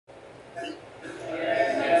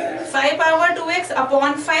5 power 2x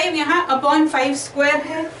upon 5, यहाँ upon 5 square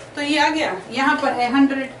है तो ये आ गया, यहाँ पर है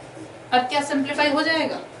 100। अब क्या सिंप्लीफाई हो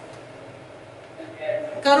जाएगा?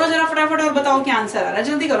 करो जरा फटाफट और बताओ क्या आंसर आ रहा है,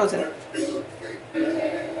 जल्दी करो जरा।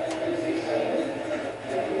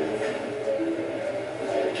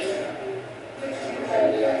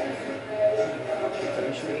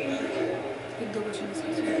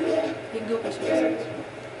 एक दो क्वेश्चन।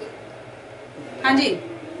 हाँ जी,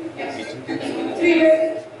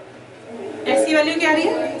 ऐसी वैल्यू क्या आ रही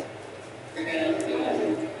है?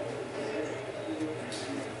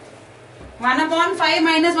 1/5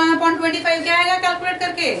 माइनस 1/25 क्या आएगा कैलकुलेट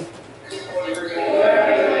करके?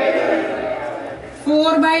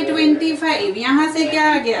 4/25। यहां से क्या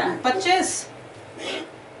आ गया? 25।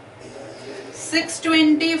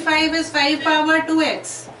 625 is 5 power 2x.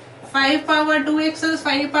 5 power 2x is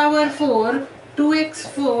 5 power 4. 2x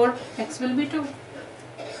 4, x will be 2.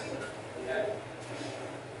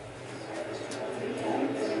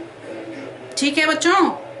 ठीक है बच्चों,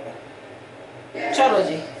 चलो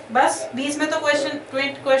जी, बस 20 में तो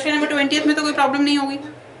क्वेश्चन नंबर 20 में तो कोई प्रॉब्लम नहीं होगी,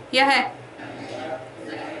 या है?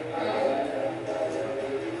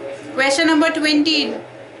 क्वेश्चन नंबर 20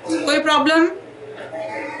 कोई problem?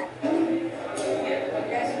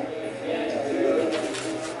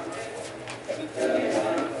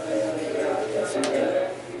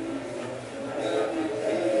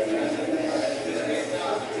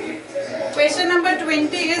 Question number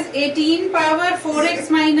 20 is 18 power 4x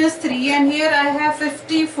minus 3 and here I have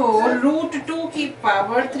 54 root 2 की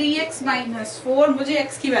power 3x minus 4। मुझे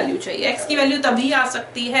x की वैल्यू चाहिए। x की वैल्यू तभी आ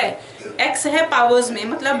सकती है, x है पावर्स में,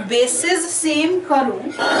 मतलब बेसिस सेम करूं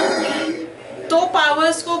तो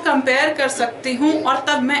पावर्स को कंपेयर कर सकती हूँ और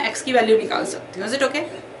तब मैं x की वैल्यू निकाल सकती हूँ। Is it okay?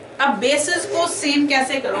 अब बेसिस को सेम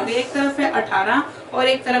कैसे करोगे? एक तरफ है 18 और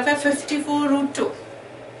एक तरफ है 54 रूट 2।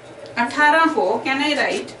 18 को कैन आई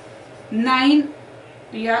राइट 9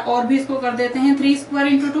 या और भी इसको कर देते हैं 3 square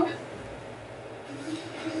into 2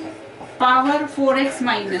 power 4x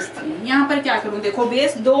minus 3। यहाँ पर क्या करूं? देखो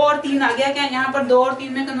बेस 2 और 3 आ गया, क्या यहाँ पर 2 और 3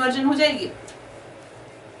 में कन्वर्जन हो जाएगी?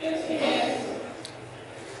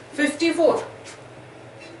 54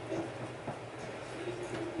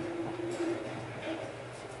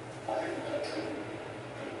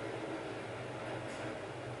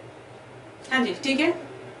 हाँ जी ठीक है।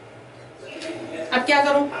 अब क्या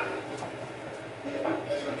करूं?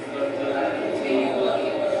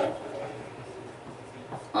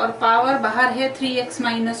 और पावर बाहर है 3x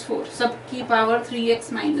माइनस 4, सबकी पावर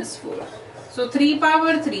 3x माइनस 4। सो 3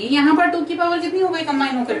 पावर 3, यहाँ पर 2 की पावर कितनी हो गई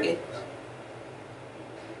कंबाइन होकर के?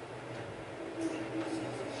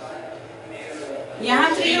 यहाँ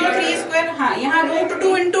 3 और 3 स्क्वायर, हाँ यहाँ रूट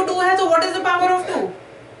 2 इंटू 2 है तो what is the power of 2?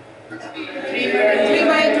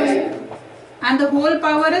 3/2 and the whole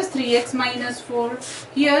power is 3x minus 4.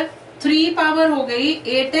 Here 3 power हो गई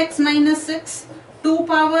 8x minus 6, 2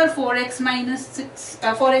 power 4x minus 6,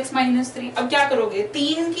 4x minus 3। अब क्या करोगे?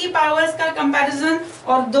 3 की पावर्स का कंपैरिजन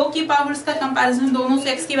और 2 की पावर्स का कंपैरिजन, दोनों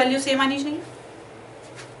से x की वैल्यू सेम आनी चाहिए।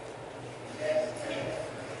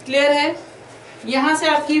 क्लियर है? यहां से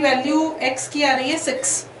आपकी वैल्यू x की आ रही है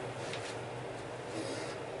 6।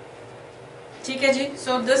 ठीक है जी।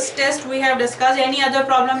 So this test we have discussed. Any other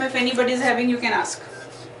problem if anybody is having you can ask.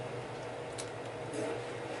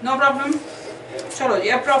 No problem. चलो जी,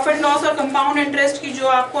 अब प्रॉफिट लॉस और कंपाउंड इंटरेस्ट की जो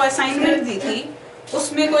आपको असाइनमेंट दी थी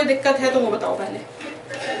उसमें कोई दिक्कत है तो वो बताओ पहले।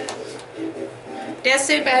 टेस्ट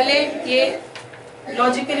से पहले ये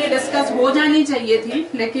लॉजिकली डिस्कस हो जानी चाहिए थी,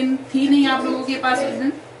 लेकिन थी नहीं आप लोगों के पास उस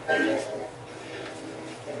दिन।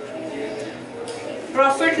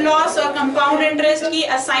 प्रॉफिट लॉस और कंपाउंड इंटरेस्ट की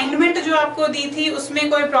असाइनमेंट जो आपको दी थी उसमें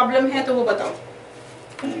कोई प्रॉब्लम है तो वो बताओ।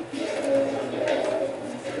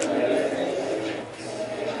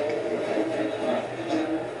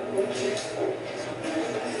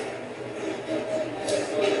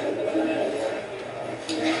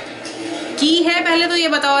 की है पहले तो ये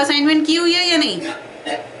बताओ, असाइनमेंट की हुई है या नहीं?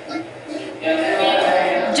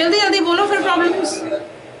 जल्दी जल्दी बोलो फिर प्रॉब्लम।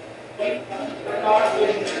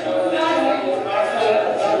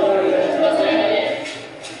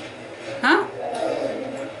 हाँ,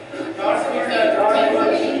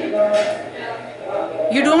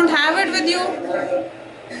 you don't have it with you,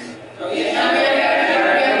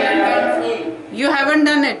 you haven't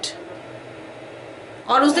done it.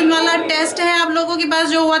 और उस दिन वाला टेस्ट है आप लोगों के पास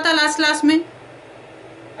जो हुआ था लास्ट क्लास में,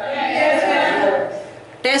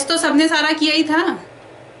 टेस्ट तो सबने सारा किया ही था।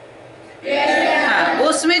 हाँ,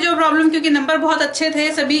 उसमें जो प्रॉब्लम, क्योंकि नंबर बहुत अच्छे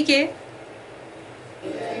थे सभी के,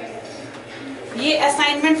 ये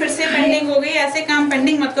असाइनमेंट फिर से पेंडिंग हो गई। ऐसे काम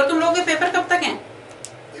पेंडिंग मत करो। तुम लोगों के पेपर कब तक हैं?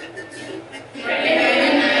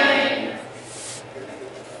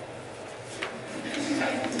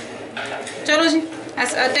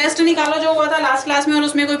 टेस्ट निकालो जो हुआ था लास्ट क्लास में और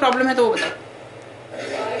उसमें कोई प्रॉब्लम है तो वो बताओ।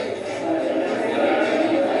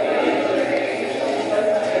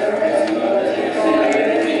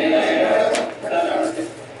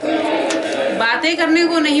 बातें करने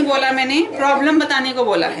को नहीं बोला मैंने, प्रॉब्लम बताने को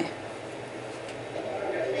बोला है।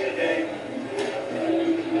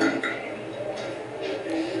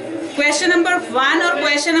 क्वेश्चन नंबर 1 और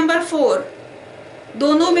क्वेश्चन नंबर 4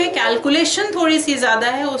 दोनों में कैलकुलेशन थोड़ी सी ज्यादा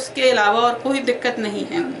है, उसके अलावा और कोई दिक्कत नहीं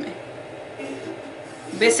है उनमें।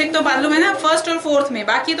 बेसिक तो मालूम है ना फर्स्ट और फोर्थ में,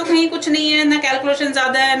 बाकी तो कहीं कुछ नहीं है, ना कैलकुलेशन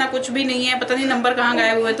ज्यादा है ना कुछ भी नहीं है। पता नहीं नंबर कहाँ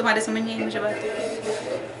गायब हुए तुम्हारे, समझ नहीं मुझे बात।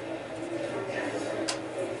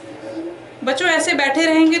 बच्चों ऐसे बैठे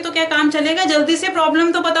रहेंगे तो क्या काम चलेगा? जल्दी से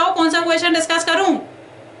प्रॉब्लम तो बताओ, कौन सा क्वेश्चन डिस्कस करूं?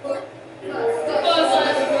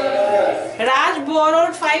 Raj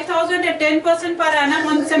borrowed 5,000 at 10% per annum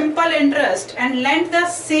on simple interest and lent the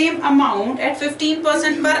same amount at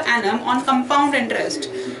 15% per annum on compound interest.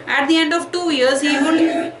 At the end of 2 years, he will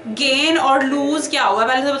gain or lose. क्या होगा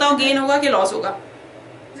पहले से बताओ, gain होगा कि loss होगा?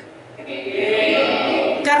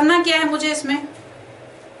 करना क्या है मुझे इसमें?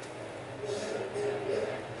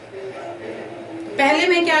 पहले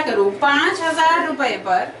मैं क्या करूं? 5,000 रुपए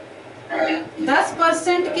पर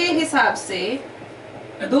 10% के हिसाब से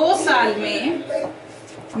 2 साल में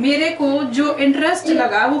मेरे को जो इंटरेस्ट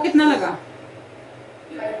लगा वो कितना लगा?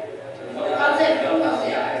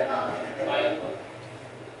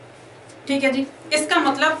 ठीक है जी, इसका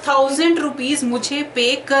मतलब 1,000 रुपीज मुझे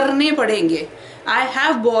पे करने पड़ेंगे। I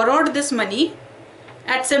have borrowed this money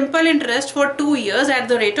at simple interest for 2 years at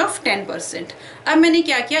the rate of 10%। अब मैंने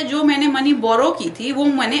क्या किया, जो मैंने मनी बोरो की थी वो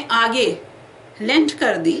मैंने आगे लेंट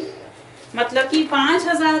कर दी, मतलब कि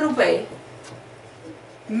 5,000 रुपए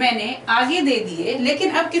मैंने आगे दे दिए,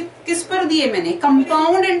 लेकिन अब किस पर दिए मैंने?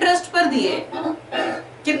 कंपाउंड इंटरेस्ट पर दिए।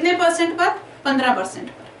 कितने परसेंट पर? 15%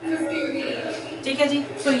 पर। ठीक है जी,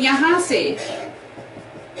 तो यहां से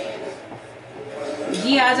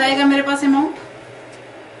ये आ जाएगा मेरे पास अमाउंट।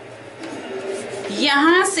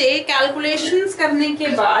 यहां से कैलकुलेशंस करने के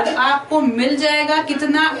बाद आपको मिल जाएगा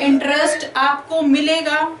कितना इंटरेस्ट आपको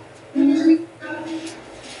मिलेगा,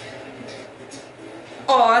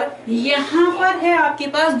 और यहां पर है आपके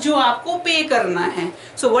पास जो आपको पे करना है।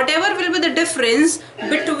 So what ever will be the difference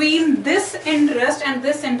between this interest and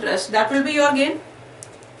this interest, that will be your gain.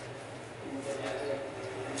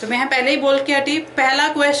 तो मैं पहले ही बोल के हटी, पहला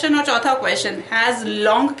क्वेश्चन और चौथा question has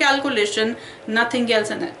long calculation, nothing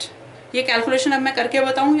else in it. ये कैलकुलेशन अब मैं करके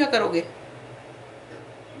बताऊं या करोगे?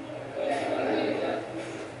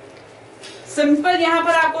 सिंपल यहाँ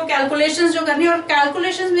पर आपको कैलकुलेशंस जो करनी है, और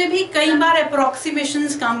कैलकुलेशंस में भी कई बार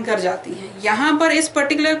अप्रोक्सीमेशंस काम कर जाती हैं। यहाँ पर इस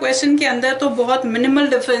पर्टिकुलर क्वेश्चन के अंदर तो बहुत मिनिमल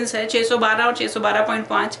डिफरेंस है, 612 और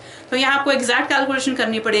 612.5, तो यहाँ आपको एग्जैक्ट कैलकुलेशन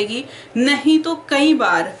करनी पड़ेगी। नहीं तो कई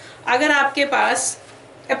बार अगर आपके पास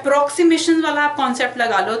अप्रोक्सीमेशन वाला आप कॉन्सेप्ट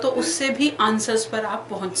लगा लो तो उससे भी आंसर्स पर आप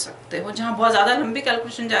पहुंच सकते हो। जहां बहुत ज्यादा लंबी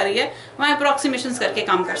कैलकुलेशन जा रही है वहां अप्रोक्सीमेशंस करके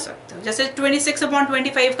काम कर सकते हो। जैसे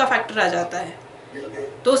 26/25 का फैक्टर आ जाता है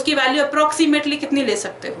तो उसकी वैल्यू अप्रोक्सीमेटली कितनी ले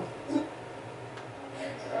सकते हो?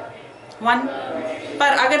 1।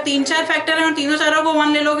 पर अगर 3-4 फैक्टर है और तीनों चारों को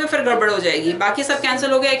 1 ले लोगे फिर गड़बड़ हो जाएगी, बाकी सब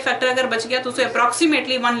कैंसिल हो गया, एक फैक्टर अगर बच गया तो उसे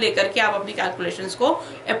अप्रोक्सीमेटली 1 लेकर के आप अपनी कैलकुलेशंस को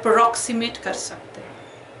अप्रोक्सीमेट कर सकते हो।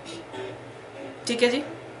 ठीक है जी,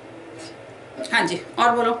 हाँ जी,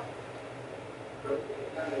 और बोलो।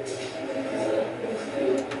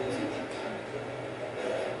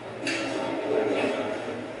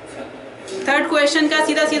 थर्ड क्वेश्चन का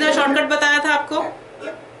सीधा सीधा शॉर्टकट बताया था आपको।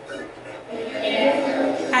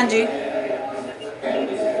 हाँ जी,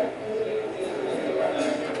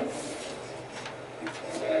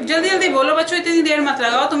 जल्दी जल्दी बोलो बच्चों, इतनी देर मत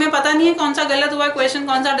लगाओ। तुम्हें पता नहीं है कौन सा गलत हुआ क्वेश्चन,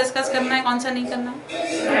 कौन सा डिस्कस करना है, कौन सा नहीं करना है?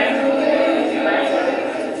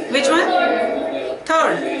 Which one?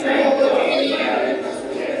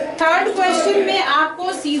 थर्ड क्वेश्चन में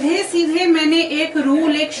आपको सीधे सीधे मैंने एक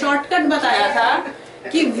रूल, एक शॉर्टकट बताया था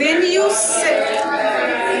कि when you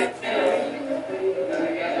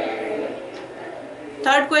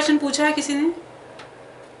थर्ड क्वेश्चन पूछा है किसी ने?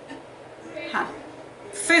 हाँ,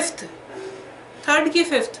 फिफ्थ, थर्ड की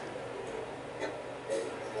फिफ्थ।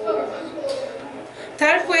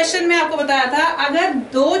 थर्ड क्वेश्चन में आपको बताया था अगर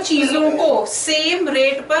 2 चीजों को सेम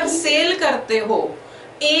रेट पर सेल करते हो,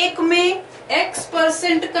 एक में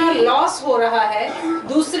X% का लॉस हो रहा है,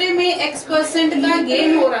 दूसरे में X% का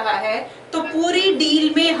गेन हो रहा है, तो पूरी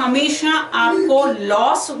डील में हमेशा आपको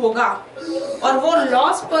लॉस होगा। और वो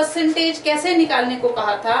लॉस परसेंटेज कैसे निकालने को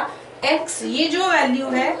कहा था? X, ये जो वैल्यू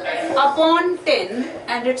है, अपॉन 10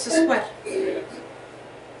 एंड इट्स स्क्वायर।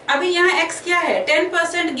 अभी यहाँ x क्या है,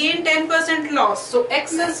 10% gain 10% loss, so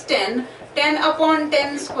x is 10 upon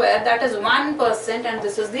 10 square, that is 1%, and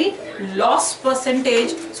this is the loss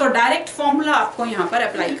percentage. So direct formula आपको यहाँ पर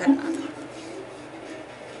अप्लाई करना था।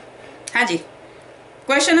 हाँ जी,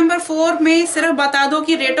 क्वेश्चन नंबर 4 में सिर्फ बता दो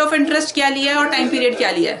कि रेट ऑफ इंटरेस्ट क्या लिया है और टाइम पीरियड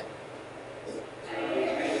क्या लिया है।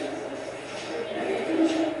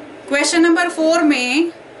 क्वेश्चन नंबर 4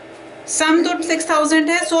 में सम तो 6000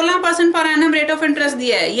 है, 16% per annum rate of interest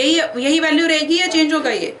दिया है, यही वैल्यू रहेगी या चेंज होगा?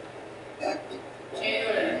 ये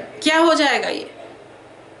क्या हो जाएगा ये?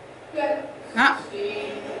 हाँ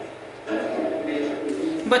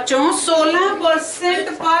बच्चों, 16%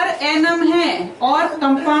 पर एनम है और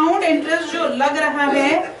कंपाउंड इंटरेस्ट जो लग रहा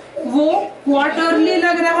है वो क्वार्टरली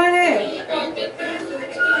लग रहा है।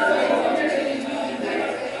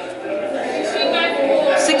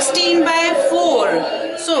 (16 by 4).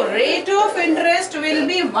 So rate of interest will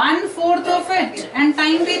be 1/4 of it, and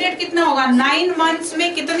time period कितना होगा? 9 months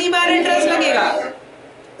में कितनी बार इंटरेस्ट लगेगा?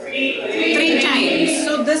 3 times.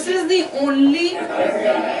 So this is the only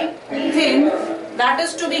thing that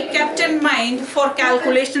is to be kept in mind for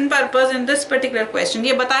calculation purpose in this particular question.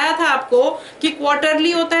 ये बताया था आपको कि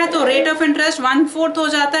क्वार्टरली होता है तो रेट ऑफ इंटरेस्ट 1/4 हो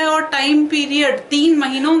जाता है, और टाइम पीरियड 3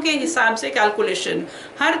 महीनों के हिसाब से कैलकुलेशन,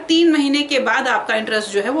 हर 3 महीने के बाद आपका इंटरेस्ट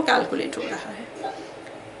जो है वो कैलकुलेट हो रहा है।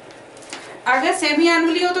 अगर सेमी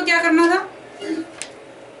एनुअली हो तो क्या करना था?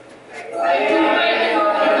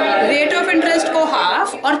 रेट ऑफ इंटरेस्ट को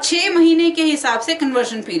हाफ और 6 महीने के हिसाब से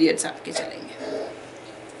कन्वर्जन पीरियड्स आपके चलेंगे।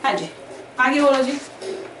 हाँ जी, आगे बोलो जी।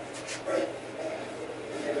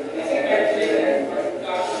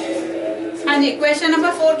 हाँ जी, क्वेश्चन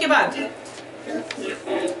नंबर 4 के बाद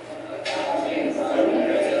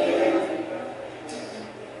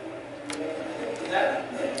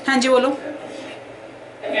हाँ जी बोलो।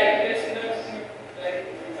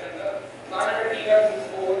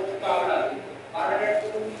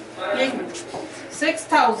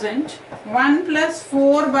 6000 1 plus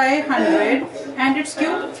 4 by 100 and its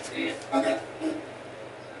cube,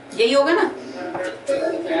 यही होगा ना?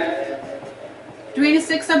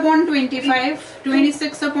 26 upon 25,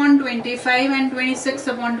 26 upon 25 and 26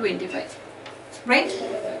 upon 25, right?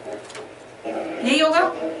 यही होगा।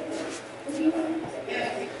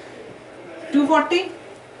 240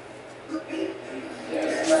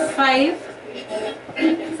 5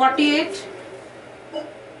 48,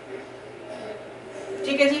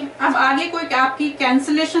 ठीक है जी। अब आगे कोई आपकी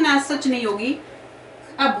कैंसिलेशन एज सच नहीं होगी।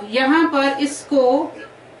 अब यहां पर इसको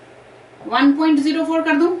 1.04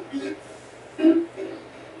 कर दूं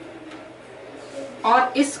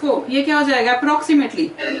और इसको, ये क्या हो जाएगा अप्रोक्सीमेटली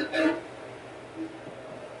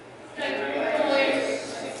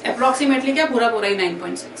क्या, पूरा पूरा ही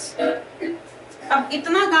 9.6। अब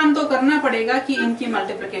इतना काम तो करना पड़ेगा कि इनकी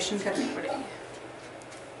मल्टीप्लिकेशन करनी पड़ेगी,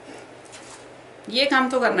 ये काम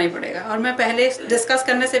तो करना ही पड़ेगा। और मैं पहले डिस्कस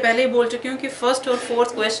करने से पहले ही बोल चुकी हूँ कि फर्स्ट और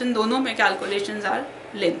फोर्थ क्वेश्चन दोनों में कैलकुलेशंस आर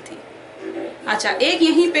लेंथी। अच्छा, एक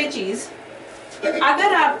यहीं पे चीज,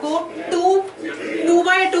 अगर आपको 2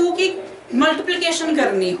 by 2 की मल्टीप्लिकेशन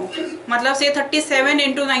करनी हो, मतलब से 37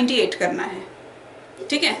 into 98 करना है,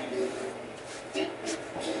 ठीक है,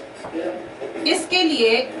 इसके लिए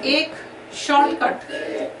एक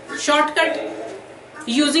शॉर्टकट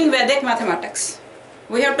यूजिंग वैदिक mathematics.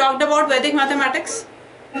 We have talked about वैदिक मैथमेटिक्स।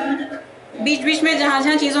 बीच बीच में जहां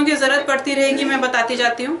जहां चीजों की जरूरत पड़ती रहेगी मैं बताती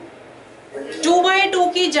जाती हूँ। 2 by 2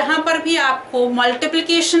 की जहां पर भी आपको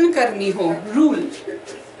मल्टीप्लिकेशन करनी हो, रूल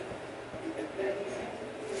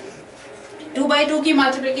 2 by 2 की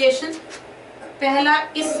मल्टीप्लिकेशन, पहला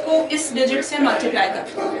इसको इस डिजिट से मल्टीप्लाई कर,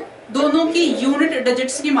 दोनों की यूनिट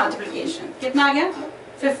डिजिट्स की मल्टीप्लिकेशन, कितना आ गया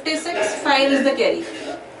 56, 5 इज द कैरी,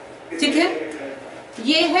 ठीक है।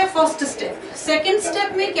 ये है फर्स्ट स्टेप। सेकंड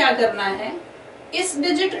स्टेप में क्या करना है, इस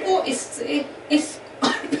डिजिट को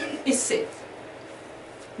इससे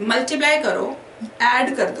मल्टीप्लाई करो,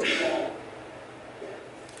 ऐड कर दो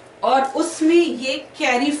और उसमें ये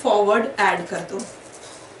कैरी फॉरवर्ड ऐड कर दो,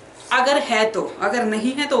 अगर है तो, अगर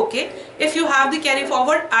नहीं है तो okay. If you have the carry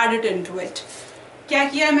forward add it into it. क्या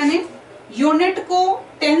किया मैंने, यूनिट को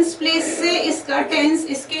टेंस प्लेस से इसका टेंस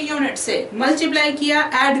इसके यूनिट से मल्टीप्लाई किया,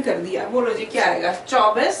 ऐड कर दिया। बोलो जी क्या आएगा,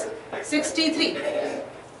 24 63,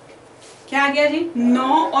 क्या आ गया जी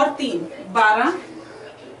 9 और 3 12,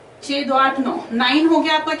 6 2 8 9, 9 हो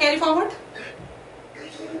गया आपका कैरी फॉरवर्ड।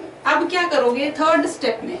 अब क्या करोगे, थर्ड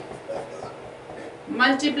स्टेप में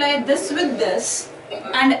multiply this with this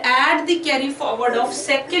and add the carry forward of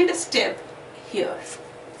second step here,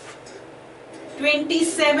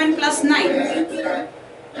 27 plus 9,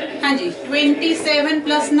 हाँ जी 27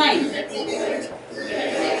 plus 9,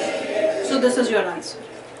 so this is your answer।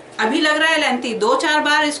 अभी लग रहा है लेंथी, 2-4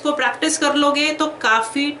 बार इसको प्रैक्टिस कर लोगे तो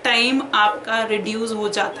काफी टाइम आपका रिड्यूस हो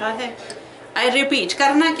जाता है। आई रिपीट,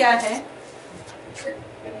 करना क्या है,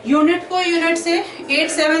 यूनिट को यूनिट से 8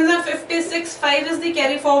 7 56, 5 इज द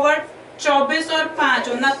कैरी फॉरवर्ड, 24 और 5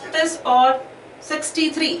 29 और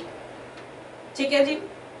 63, ठीक है जी।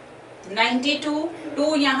 92,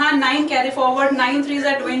 2 यहाँ 9 carry forward, 9 3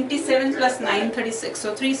 are 27 plus 9 36,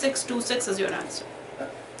 so 3626 is your answer,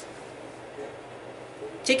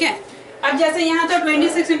 ठीक है। अब जैसे यहाँ तो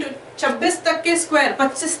 26 इंटू 26 तक के स्क्वायर,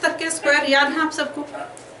 25 तक के स्क्वायर याद है आप सबको,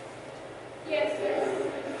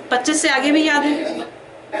 25 से आगे भी याद है।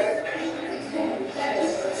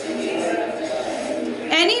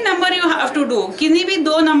 Any number you have to do, किन्हीं भी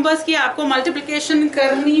दो नंबर्स की आपको मल्टीप्लिकेशन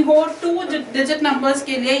करनी हो 2 डिजिट नंबर्स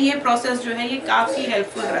के लिए, ये प्रोसेस जो है ये काफी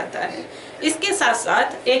हेल्पफुल रहता है। इसके साथ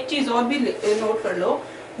साथ एक चीज और भी नोट कर लो,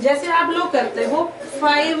 जैसे आप लोग करते हो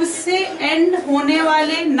 5 से एंड होने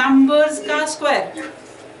वाले नंबर्स का स्क्वायर,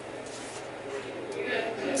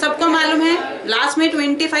 सबको मालूम है लास्ट में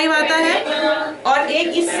 25 आता है और एक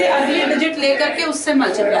इससे अगली डिजिट लेकर के उससे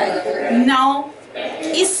मल्टीप्लाई। नाउ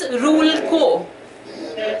इस रूल को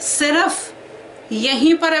सिर्फ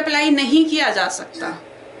यहीं पर अप्लाई नहीं किया जा सकता,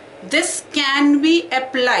 this can be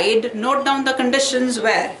applied, note down the conditions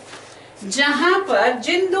where, जहां पर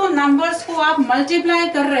जिन दो नंबर्स को आप मल्टीप्लाई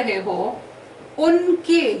कर रहे हो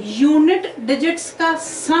उनके यूनिट डिजिट्स का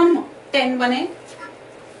सम 10 बने,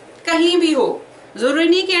 कहीं भी हो, जरूरी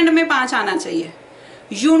नहीं कि एंड में 5 आना चाहिए,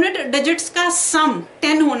 यूनिट डिजिट्स का सम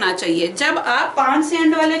 10 होना चाहिए। जब आप 5 से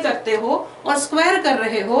एंड वाले करते हो और स्क्वायर कर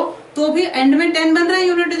रहे हो तो भी एंड में 10 बन रहा है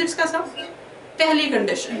यूनिट डिजिट्स का सम, पहली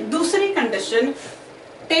कंडीशन। दूसरी condition,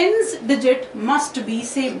 10s digit must be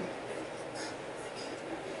same,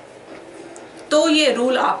 तो ये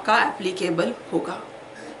रूल आपका एप्लीकेबल होगा।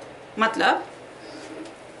 मतलब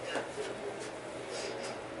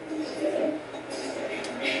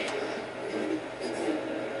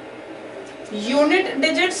यूनिट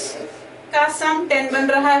डिजिट्स का सम 10 बन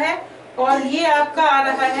रहा है और ये आपका आ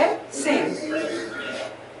रहा है सेम,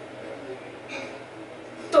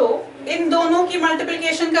 तो इन दोनों की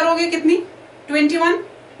मल्टीप्लिकेशन करोगे कितनी, 21,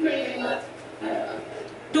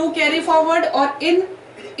 2 कैरी फॉरवर्ड और इन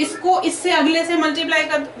इसको इससे अगले से मल्टीप्लाई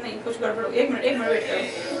कर, नहीं कुछ गड़बड़, एक मिनट वेट करो,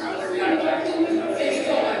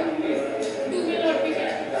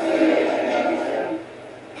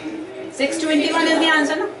 621 इज द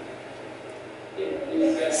आंसर ना।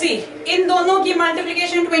 सी, इन दोनों की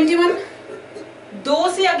मल्टीप्लिकेशन 21, 2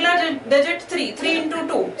 से अगला digit 3, 3 into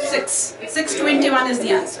 2 6, 621 is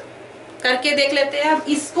the answer. करके देख लेते हैं। अब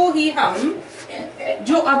इसको ही हम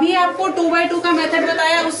जो अभी आपको 2/2 का मेथड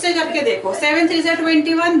बताया उससे करके देखो। 7 3 से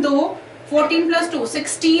 21, 2 14 प्लस 2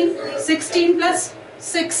 16, 16 प्लस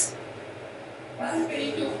 6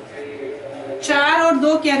 4 और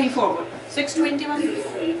 2 कैरी फॉरवर्ड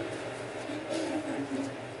 621।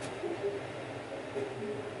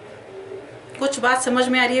 कुछ बात समझ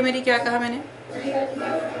में आ रही है मेरी, क्या कहा मैंने?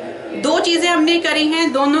 दो चीजें हमने करी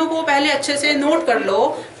हैं, दोनों को पहले अच्छे से नोट कर लो।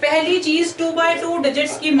 पहली चीज 2/2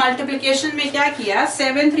 डिजिट्स की मल्टीप्लिकेशन में क्या किया,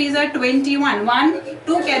 7 3 are 21, 1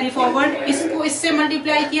 2 कैरी फॉरवर्ड, इसको इससे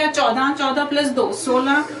मल्टीप्लाई किया 14, 14 प्लस 2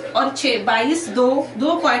 16 और 6 22,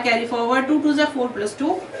 2 carry forward, 2 2 4 plus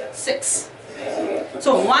 2 6।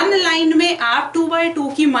 So one line में आप 2/2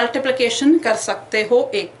 की मल्टीप्लिकेशन कर सकते हो,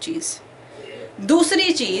 एक चीज।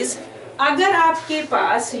 दूसरी चीज, अगर आपके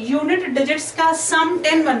पास यूनिट डिजिट्स का सम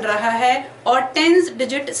 10 बन रहा है और 10s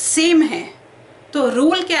डिजिट सेम है तो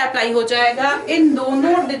रूल क्या अप्लाई हो जाएगा, इन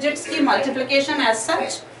दोनों डिजिट्स की मल्टीप्लिकेशन एज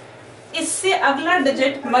सच, इससे अगला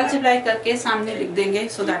डिजिट मल्टीप्लाई करके सामने लिख देंगे,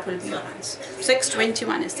 so that will be your answer.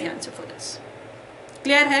 621 is the answer for this.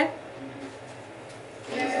 Clear है?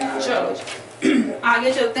 चलो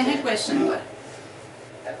आगे चलते हैं क्वेश्चन पर।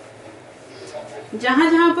 जहां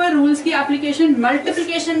जहां पर रूल्स की एप्लीकेशन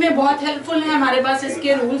मल्टीप्लिकेशन में बहुत हेल्पफुल है हमारे पास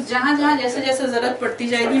इसके रूल्स, जहां जहां जैसे जैसे जरूरत पड़ती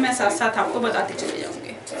जाएगी मैं साथ साथ आपको बताते चले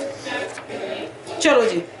जाऊंगी। चलो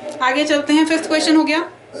जी आगे चलते हैं। 5th क्वेश्चन हो गया।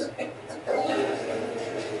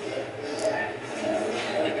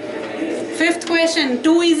 5th क्वेश्चन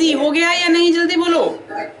टू इजी हो गया या नहीं, जल्दी बोलो।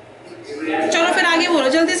 चलो फिर आगे बोलो,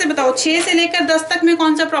 जल्दी से बताओ। 6 से लेकर 10 तक में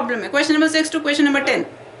कौन सा प्रॉब्लम है? Question number 6 to question number 10।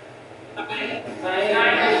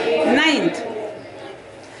 9th,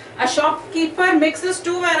 a shopkeeper mixes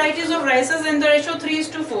 2 varieties of rices in the ratio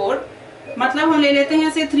 3:4। मतलब हम ले लेते हैं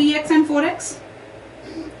ऐसे 3x and 4x।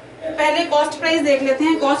 पहले कॉस्ट प्राइस देख लेते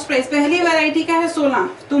हैं। कॉस्ट प्राइस पहली वैरायटी का है 16,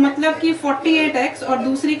 तो मतलब कि 48x और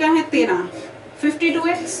दूसरी का है 13,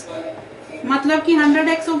 52x, मतलब कि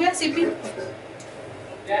 100x हो गया सीपी।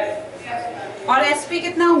 और एसपी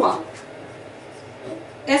कितना हुआ?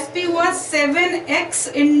 एसपी हुआ 7x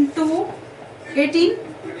इंटू 18।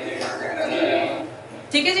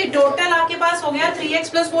 ठीक है जी, टोटल आपके पास हो गया 3x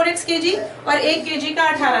प्लस 4x kg और 1 kg का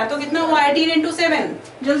 18, तो कितना हुआ 18 इंटू 7,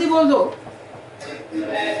 जल्दी बोल दो।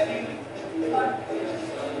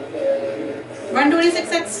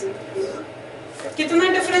 126x। कितना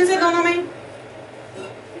डिफरेंस है दोनों में?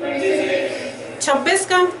 26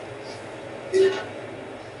 का।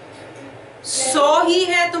 100 ही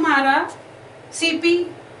है तुम्हारा सीपी,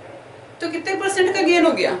 तो कितने परसेंट का गेन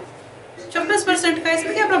हो गया? 26% का।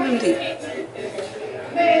 इसमें क्या प्रॉब्लम थी?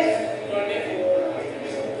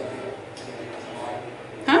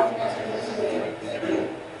 हाँ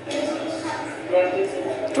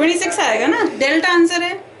 26 आएगा ना, डेल्टा आंसर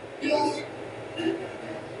है।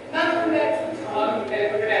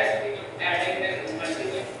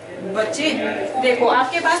 बच्चे देखो,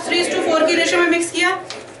 आपके पास 3:4 की रेशो में मिक्स किया,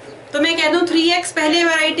 तो मैं कह दूं 3x पहले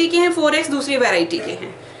वैरायटी के हैं, 4x दूसरी वैरायटी के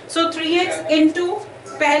हैं। सो 3x इंटू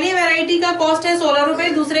पहली वैरायटी का कॉस्ट है 16 रुपए,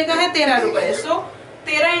 दूसरे का है 13 रुपए। सो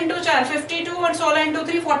 13 इंटू 4 52 और 16 इंटू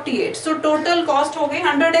 3 48। सो टोटल कॉस्ट हो गई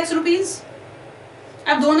 100x रुपीज।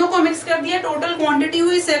 अब दोनों को मिक्स कर दिया, टोटल क्वांटिटी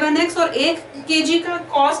हुई 7x और 1 kg का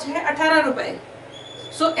कॉस्ट है 18 रुपए।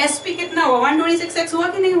 सो एसपी कितना हुआ? 126x हुआ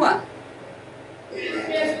कि नहीं हुआ?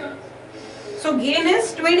 सो गेन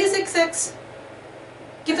इज 26x।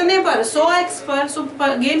 कितने पर? 100x पर। सो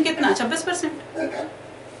गेन कितना? 26%।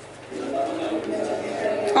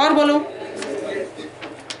 और बोलो।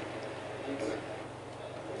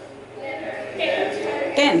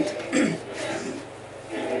 10th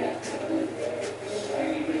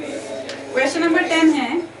क्वेश्चन नंबर 10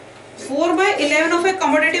 है 4/11 of a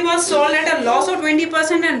commodity was sold at a loss of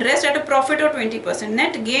 20% and rest at a profit of 20%.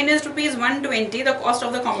 Net gain is ₹120, the cost of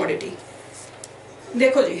the commodity.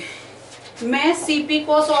 देखो जी, मैं CP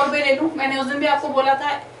को 100 रुपए ले लूं। मैंने उस दिन भी आपको बोला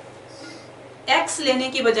था एक्स लेने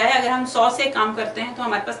की बजाय अगर हम 100 से काम करते हैं तो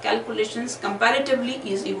हमारे पास कैलकुलेशंस कंपैरेटिवली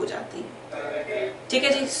इजी हो जाती है। ठीक है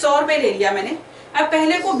जी, 100 रुपए ले लिया मैंने। अब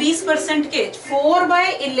पहले को 20% के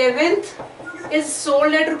 4/11 इज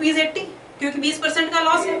सोल्ड एट ₹80, क्योंकि 20% का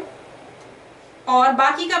लॉस है। और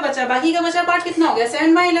बाकी का बचा पार्ट कितना हो गया?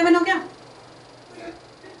 7/11 हो गया।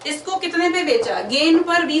 इसको कितने पे बेचा? गेन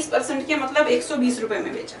पर 20% के, मतलब 120 रुपए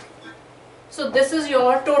में बेचा। So this is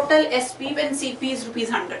your total SP when CP is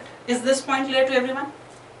 ₹100. Is this point clear to everyone?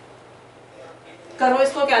 करो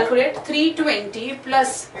इसको कैलकुलेट। 320 plus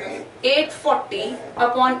 840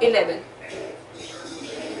 upon 11,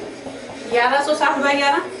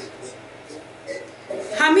 1160/11।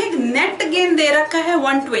 हमें नेट गेन दे रखा है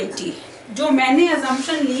 120। जो मैंने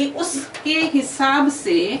अजम्पशन ली उसके हिसाब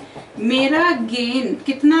से मेरा गेन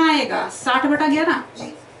कितना आएगा? 60/11।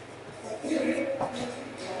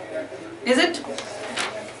 Is it?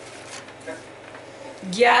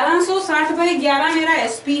 1160/11 मेरा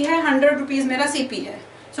एसपी है, 100 रुपीज मेरा सीपी है।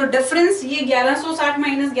 सो डिफरेंस ये 1160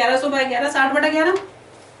 minus 1100/11, 60/11।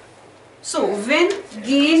 So when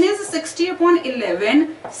gain is 60/11,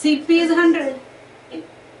 CP is 100।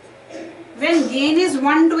 When gain is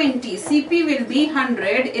 120, CP will be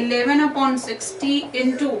 100. 11/60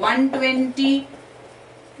 into 120,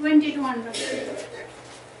 2200.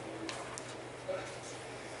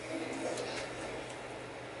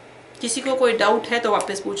 किसी को कोई डाउट है तो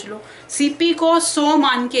वापस पूछ लो। सीपी को 100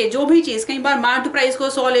 मान के जो भी चीज, कई बार मार्क्ड प्राइस को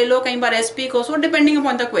 100 ले लो, कई बार एसपी को 100, डिपेंडिंग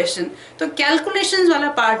अपॉन द क्वेश्चन। तो कैलकुलेशंस वाला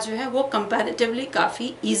पार्ट जो है वो कंपैरेटिवली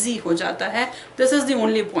काफी इजी हो जाता है। This is the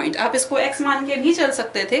only point. आप इसको एक्स मान के भी चल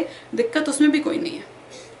सकते थे, दिक्कत उसमें भी कोई नहीं है।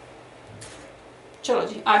 चलो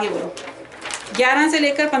जी आगे बोलो। 11 से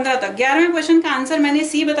लेकर 15 तक। 11वें क्वेश्चन का आंसर मैंने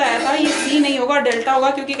सी बताया था। ये सी नहीं होगा, डेल्टा होगा,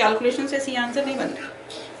 क्योंकि कैलकुलेशन से सी आंसर नहीं बन रहा।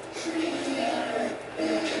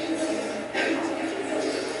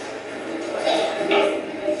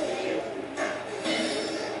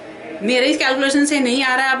 मेरे इस कैलकुलेशन से नहीं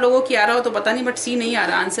आ रहा है, आप लोगों की आ रहा हो तो पता नहीं, बट सी नहीं आ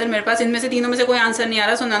रहा आंसर मेरे पास। इनमें से तीनों में से कोई आंसर नहीं आ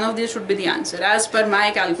रहा। सो none of this should be the answer as per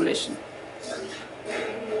my calculation.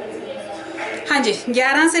 हाँ जी,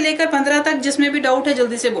 11 से लेकर 15 तक जिसमें भी डाउट है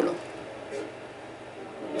जल्दी से बोलो।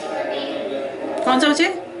 कौन सा बचे?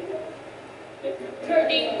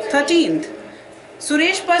 13th।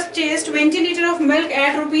 Suresh purchase 20 litre of milk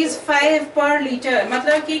eight ₹5 पर लीटर।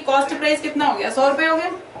 मतलब कि कॉस्ट प्राइस कितना हो गया? 100 रुपए हो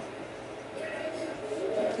गया।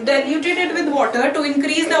 Diluted it with water to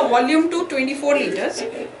increase the volume to 24 liters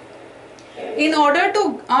in order to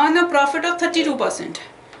earn a profit of 32%.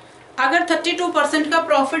 अगर 32% का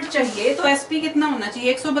प्रॉफिट चाहिए तो एसपी कितना होना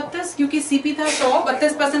चाहिए? 132, क्योंकि सीपी था 100,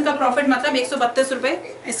 32% का प्रॉफिट मतलब 132 रुपए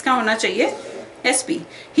इसका होना चाहिए SP.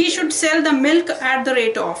 He should sell the milk at the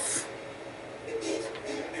rate of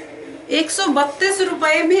 132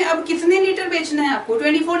 रुपए में। अब कितने लीटर बेचना है आपको?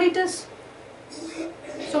 24 लीटर्स।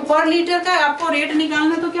 सो पर लीटर का आपको रेट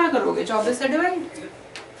निकालना तो क्या करोगे, 24 से डिवाइड,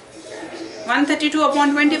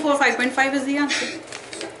 132/24, 5.5 इज द आंसर।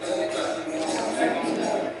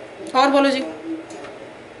 और बोलो जी।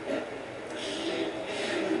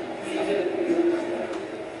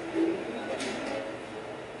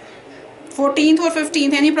 फोर्टींथ और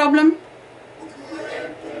 15th any problem?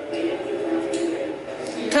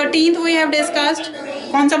 13th we have discussed.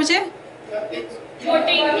 कौन सा बचे?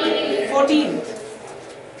 14th।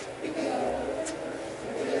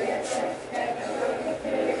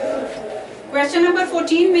 क्वेश्चन नंबर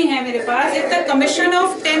 14 में है मेरे पास, if the commission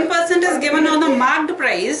of 10% is given on the marked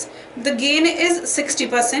price the gain is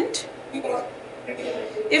 60%।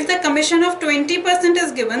 If the commission of 20%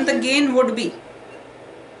 is given the gain would be.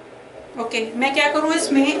 Okay, मैं क्या करूं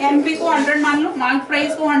इसमें, एमपी को 100 मान लो, मार्क्ड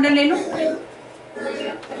प्राइस को 100 ले लो।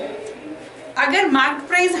 अगर मार्क्ड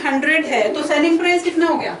प्राइस 100 है तो सेलिंग प्राइस कितना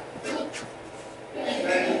हो गया,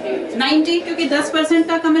 90, क्योंकि 10%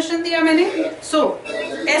 का कमीशन दिया मैंने। सो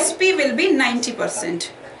एसपी विल बी 90%।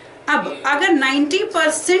 अब अगर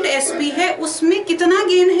 90% एसपी है, उसमें कितना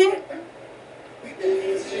गेन है,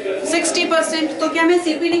 60%। तो क्या मैं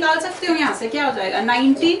सीपी निकाल सकती हूँ यहाँ से? क्या हो जाएगा,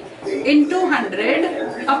 90 इंटू 100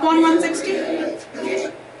 अपॉन 160।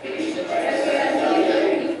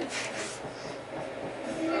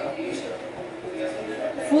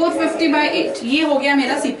 (450/8) ये हो गया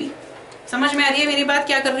मेरा सीपी। समझ में आ रही है मेरी बात,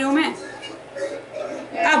 क्या कर रही हूं मैं?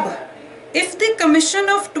 अब if the commission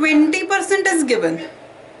of 20% is given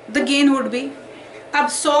the gain would be. अब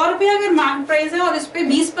 100 रुपये अगर मार्क प्राइस है और इस पे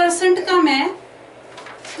 20% का मैं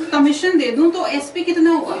कमीशन दे दूं तो एसपी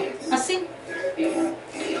कितना होगा, 80।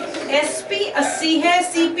 एसपी 80 है,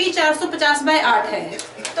 सीपी 450/8 है,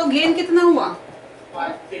 तो गेन कितना हुआ,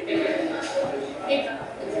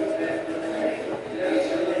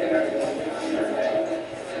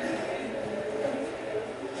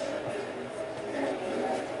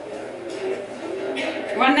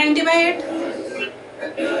 190/8।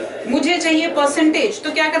 मुझे चाहिए परसेंटेज,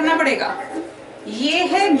 तो क्या करना पड़ेगा, ये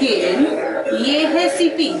है गेन, ये है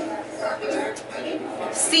CP,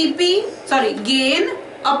 gain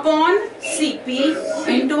upon CP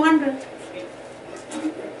into 100।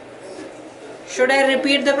 Should I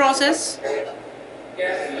repeat the process?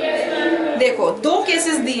 देखो, दो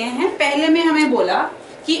केसेस दिए हैं। पहले में हमें बोला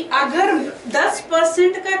कि अगर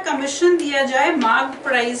 10% का कमीशन दिया जाए मार्क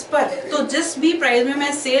प्राइस पर, तो जिस भी प्राइस में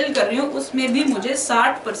मैं सेल कर रही हूँ उसमें भी मुझे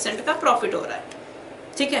 60% का प्रॉफिट हो रहा है।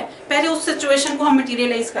 ठीक है, पहले उस सिचुएशन को हम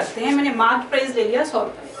मटेरियलाइज करते हैं। मैंने मार्क प्राइस ले लिया 100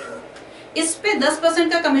 रुपए, इस पे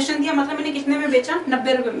 10% का कमीशन दिया, मतलब मैंने कितने में बेचा,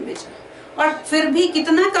 90 रुपए में बेचा, और फिर भी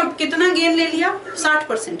कितना गेन ले लिया,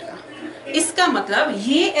 60% का। इसका मतलब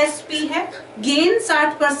ये एसपी है, गेन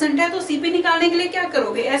 60% है, तो सीपी निकालने के लिए क्या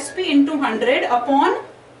करोगे, SP into 100 upon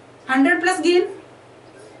 100 plus gain.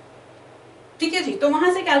 ठीक है जी, तो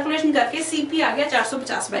वहां से कैलकुलेशन करके सीपी आ गया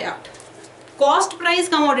 450/8। कॉस्ट प्राइस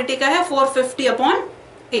कमोडिटी का है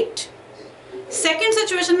 450/8। सेकेंड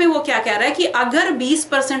सिचुएशन में वो क्या कह रहा है कि अगर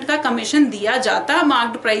 20% का कमीशन दिया जाता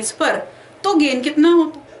मार्क्ड प्राइस पर तो गेन कितना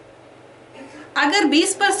होता। अगर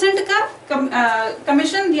 20% का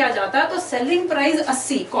कमीशन दिया जाता तो सेलिंग प्राइस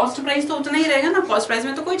 80, कॉस्ट प्राइस तो उतना ही रहेगा ना, कॉस्ट प्राइस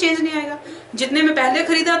में तो कोई चेंज नहीं आएगा, जितने में पहले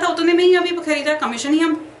खरीदा था उतने में ही अभी खरीदा, कमीशन ही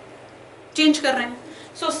हम चेंज कर रहे हैं।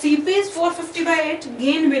 सो CP is 450/8,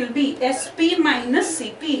 gain will be SP minus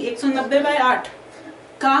CP, 190/8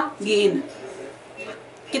 का गेन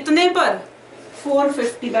कितने पर,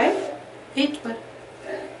 450/8 पर।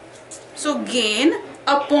 सो गेन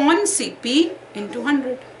अपॉन सीपी इंटू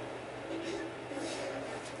 100।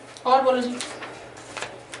 और बोलो जी।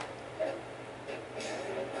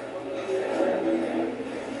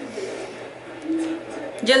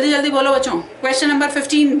 जल्दी जल्दी बोलो बच्चों। Question number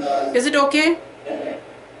 15, is it okay?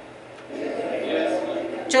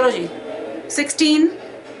 चलो जी। 16,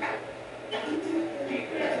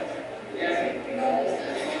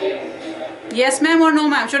 yes ma'am or no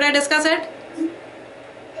ma'am? Should I discuss it?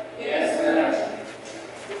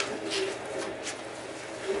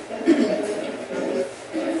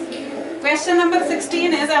 Question number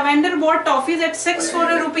 16 is a vendor bought toffees at 6 for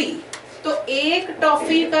a rupee. तो एक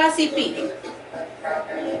टॉफी का सीपी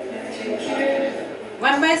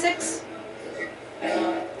 1/6।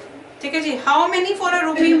 ठीक है जी। हाउ मेनी फॉर अ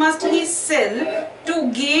रूपी must he cell to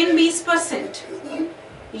gain 20%?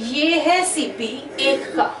 ये है CP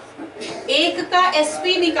एक का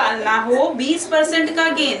एसपी निकालना हो 20% का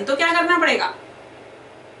गेन, तो क्या करना पड़ेगा,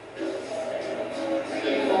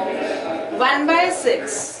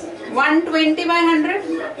 1/6, 120/100,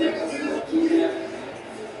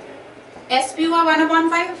 एसपी हुआ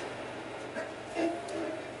 1/5।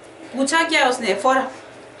 पूछा क्या उसने, for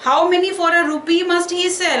how many for a रूपी मस्ट ही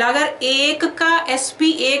सेल? अगर एक का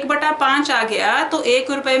एसपी 1/5 आ गया तो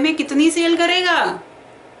 1 रुपए में कितनी सेल करेगा?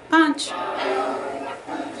 5।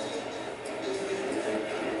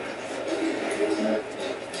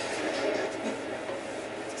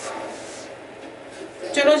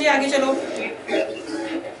 चलो जी आगे चलो।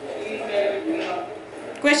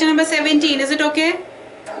 Question number 17, is it okay?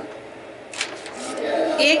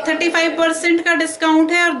 एक 35% का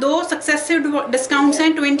डिस्काउंट है और 2 सक्सेसिव डिस्काउंट्स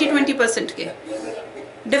हैं 20% के।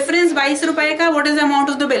 डिफरेंस 22 रुपए का। What is the amount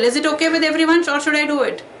of the bill? Is it okay with everyone और शुड आई डू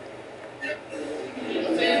इट?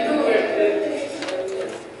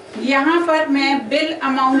 यहां पर मैं बिल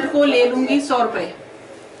अमाउंट को ले लूंगी 100 रुपए।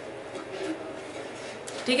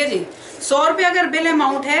 ठीक है जी, 100 रुपए अगर बिल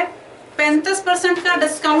अमाउंट है, 35% का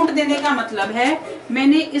डिस्काउंट देने का मतलब है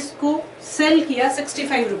मैंने इसको सेल किया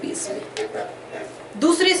 65 रुपीज में।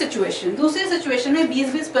 दूसरी सिचुएशन में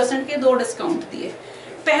 20% के 2 डिस्काउंट दिए।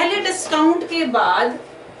 पहले डिस्काउंट के बाद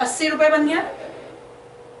 80 रुपए बन गया,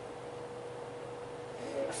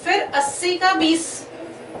 फिर 80 का 20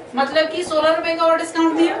 मतलब कि 16 रुपए का और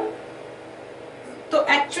डिस्काउंट दिया, तो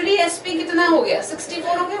एक्चुअली एसपी कितना हो गया?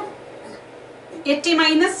 64 हो गया। 80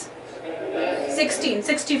 माइनस 16,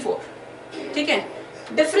 64। ठीक है,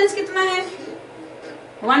 डिफरेंस कितना है?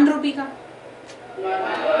 1 रुपी का।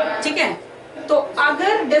 ठीक है, तो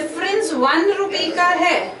अगर डिफरेंस 1 रुपी का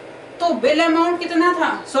है तो बिल अमाउंट कितना था?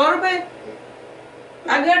 100 रुपए।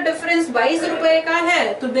 अगर डिफरेंस 22 रुपए का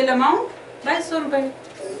है तो बिल अमाउंट 2200 रुपए।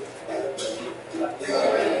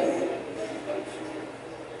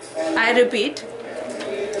 आई रिपीट,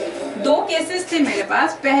 2 केसेस थे मेरे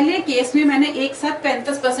पास। पहले केस में मैंने एक साथ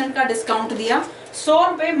 35% का डिस्काउंट दिया। 100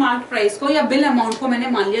 रुपए मार्क प्राइस को या बिल अमाउंट को मैंने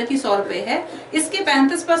मान लिया कि 100 रुपए है, इसके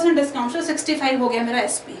 35% डिस्काउंट से 65 हो गया मेरा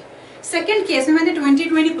एसपी। सेकंड केस में मैंने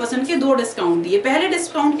 20% के 2 डिस्काउंट दिए। पहले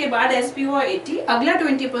डिस्काउंट के बाद एसपी हुआ 80, अगला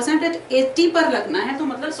 20% 80 पर लगना है, तो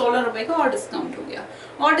मतलब 16 रुपए का और डिस्काउंट हो गया।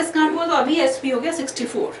 और डिस्काउंट हुआ तो अभी एसपी हो गया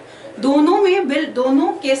 64। दोनों में बिल,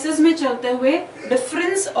 दोनों केसेस में चलते हुए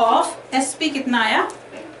डिफरेंस ऑफ एसपी कितना आया?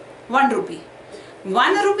 1 रुपी।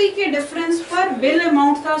 1 रुपी के डिफरेंस पर बिल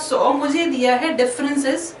अमाउंट था 100, मुझे दिया है डिफरेंस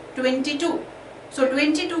इज 22। सो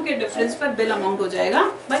 22 के डिफरेंस पर बिल अमाउंट हो जाएगा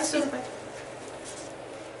 2200 रुपए।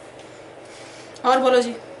 और बोलो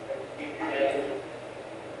जी।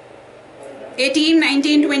 18,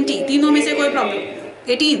 19, 20 तीनों में से कोई problem?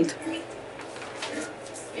 18th,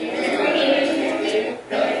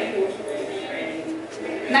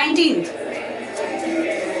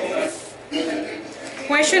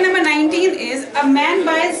 Question number 19 is, a man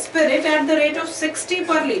buys spirit at the rate of 60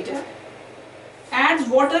 per liter, adds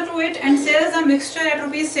water to it and sells a mixture at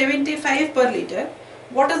rupees 75 per liter.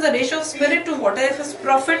 What is the ratio of spirit to water if his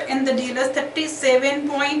profit in the deal is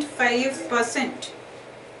 37.5%?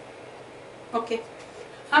 Okay,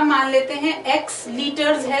 हम मान लेते हैं x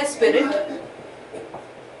litres है spirit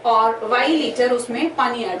और y litre उसमें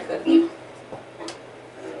पानी add कर दिया।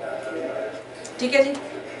 ठीक है जी,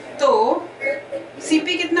 तो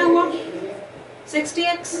सीपी कितना हुआ?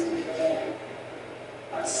 60x।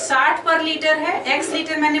 60 पर लीटर है, x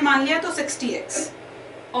लीटर मैंने मान लिया तो 60x।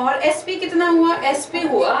 और एसपी कितना हुआ? एसपी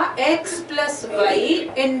हुआ x plus Y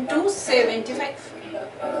into 75।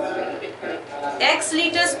 x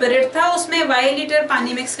litre spirit था, उसमें y लीटर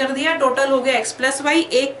पानी मिक्स कर दिया, टोटल हो गया x प्लस वाई।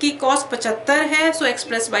 एक की कॉस्ट 75 है, सो x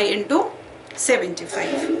plus Y into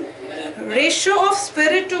 75। Ratio of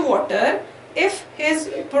spirit to water if his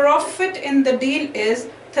profit in the deal is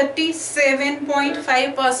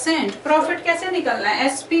 37.5%. Profit कैसे निकलना है?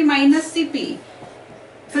 SP minus CP,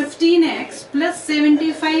 15x plus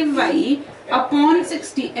 75y upon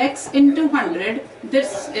 60x into 100.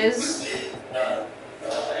 This is,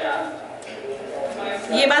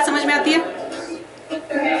 ये बात समझ में आती है?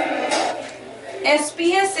 SP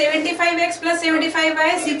है 75x प्लस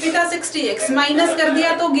 75y, CP था 60x, माइनस कर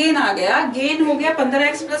दिया तो गेन आ गया। गेन हो गया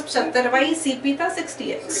 15x प्लस 75y, CP था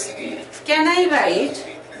 60x। कैन आई राइट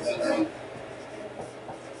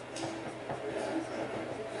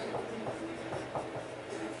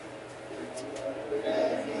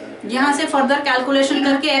यहां से फर्दर कैलकुलेशन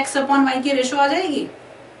करके x अपॉन y की रेशो आ जाएगी?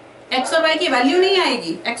 x और y की वैल्यू नहीं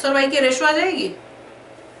आएगी, x और y की रेशो आ जाएगी।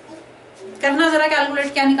 करना जरा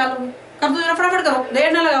कैलकुलेट, क्या निकालोगे? कर दो जरा, फटाफट करो,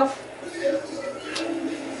 देर ना लगाओ।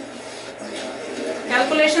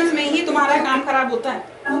 कैलकुलेशंस में ही तुम्हारा काम खराब होता है।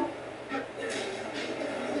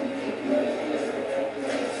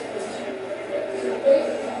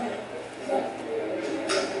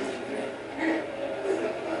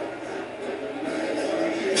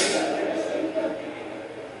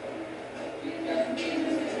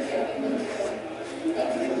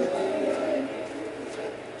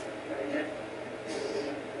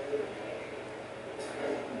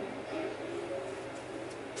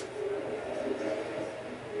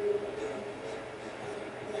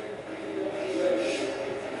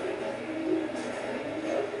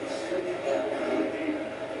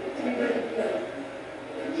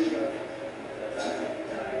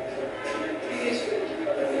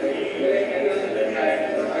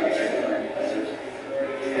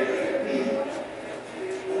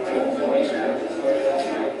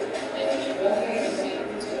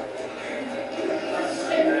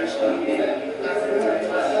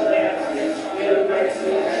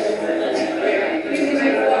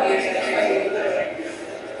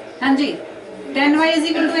 हाँ जी, 10y is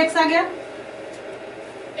equal to x आ गया।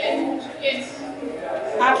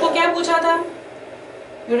 आपको क्या पूछा था?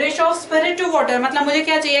 Ratio of spirit to water, मतलब मुझे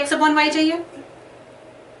क्या चाहिए, x अपॉन y चाहिए।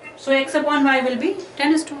 सो x upon y will be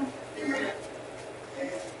 10:1।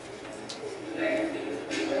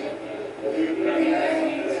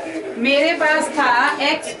 मेरे पास था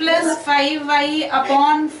x plus 5y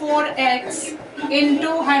upon 4x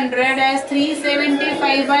into 100 as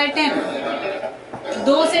 375/10।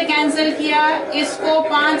 2 से कैंसिल किया, इसको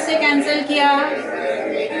 5 से कैंसिल किया,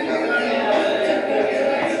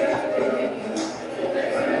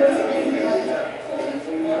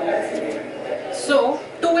 सो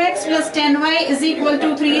 2x plus 10y is equal to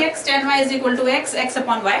 3x, 10y is equal to x, x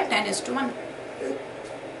upon y 10:1।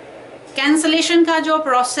 Cancellation का जो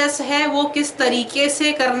प्रोसेस है वो किस तरीके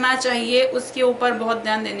से करना चाहिए उसके ऊपर बहुत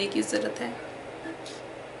ध्यान देने की जरूरत है,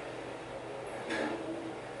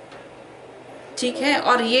 ठीक है।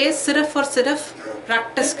 और ये सिर्फ और सिर्फ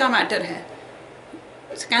प्रैक्टिस का मैटर है।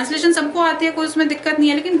 कैंसलेशन सबको आती है, कोई उसमें दिक्कत नहीं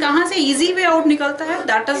है, लेकिन कहाँ से इजी वे आउट निकलता है,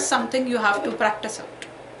 that is something you have to practice out.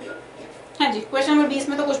 हाँ जी, क्वेश्चन नंबर 20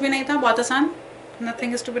 में तो कुछ भी नहीं था, बहुत आसान,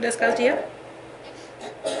 nothing is to be discussed here.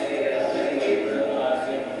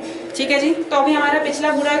 ठीक है जी, तो अभी हमारा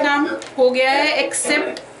पिछला पूरा काम हो गया है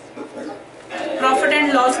एक्सेप्ट प्रॉफिट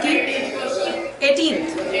एंड लॉस की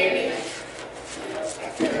 18th।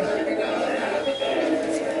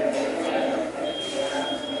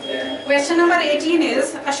 Question number 18 is,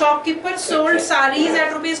 a shopkeeper sold sarees at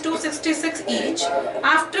 ₹266 each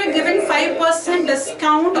after giving 5%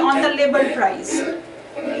 discount on the label price.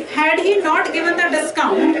 Had he not given the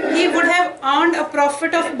discount, he would have earned a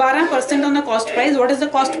profit of 12% on the cost price. What is the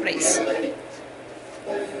cost price?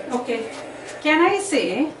 Okay, can I say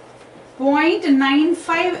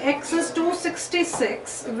 0.95x is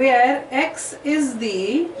 266, where x is the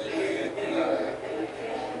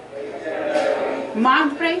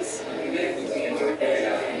marked price?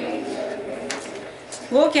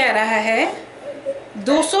 वो कह रहा है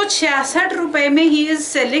 266 रुपए में he is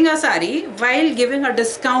selling a sari while giving a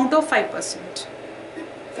discount of 5%।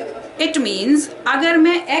 It means अगर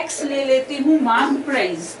मैं x ले लेती हूँ मार्क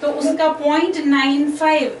प्राइस तो उसका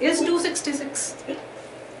 0.95 is 266।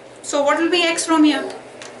 So what will be x from here?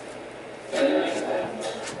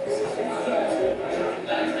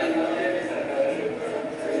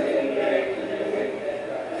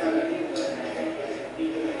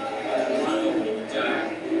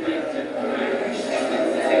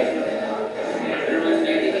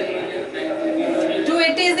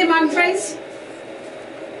 Price.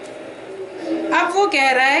 अब वो कह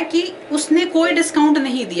रहा है कि उसने कोई डिस्काउंट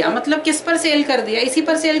नहीं दिया, मतलब किस पर सेल कर दिया, इसी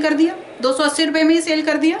पर सेल कर दिया, 280 रुपए में ही सेल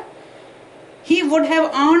कर दिया। He would have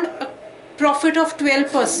earned a profit of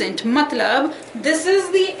 12%, मतलब this is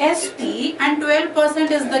the SP and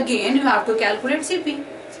 12% is the gain, you have to calculate CP।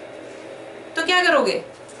 तो क्या करोगे,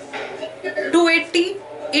 280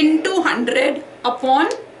 into 100 upon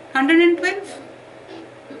 112।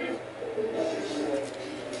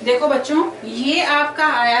 देखो बच्चों, ये आपका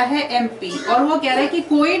आया है MP और वो कह रहा है कि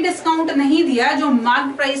कोई डिस्काउंट नहीं दिया, जो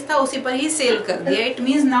मार्क प्राइस था उसी पर ही सेल कर दिया। It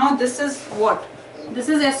means now this is what, this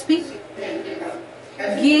is SP,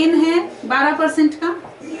 gain है 12% का।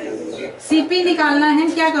 CP निकालना है,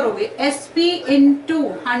 क्या करोगे, SP into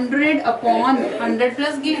 100 upon 100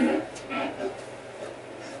 plus gain.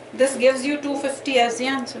 This gives you 250 as the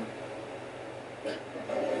answer।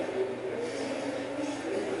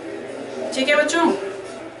 ठीक है बच्चों,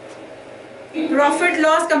 प्रॉफिट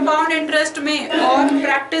लॉस कंपाउंड इंटरेस्ट में और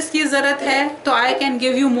प्रैक्टिस की जरूरत है तो I can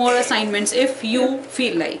give you more assignments if you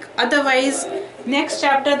feel like. Otherwise next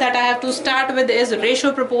chapter that I have to start with is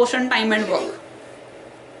ratio, proportion, time and work.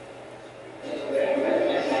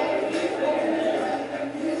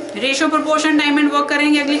 Ratio, proportion, time and work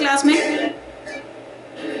करेंगे अगली class में।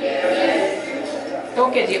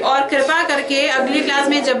 Okay जी, और कृपा करके अगली class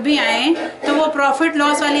में जब भी आए तो वो प्रॉफिट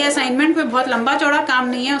लॉस वाली असाइनमेंट पे बहुत लंबा चौड़ा काम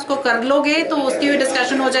नहीं है, उसको कर लोगे तो उसकी भी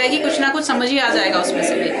डिस्कशन हो जाएगी, कुछ ना कुछ समझ ही आ जाएगा उसमें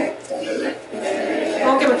से भी।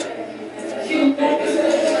 ओके बच्चों।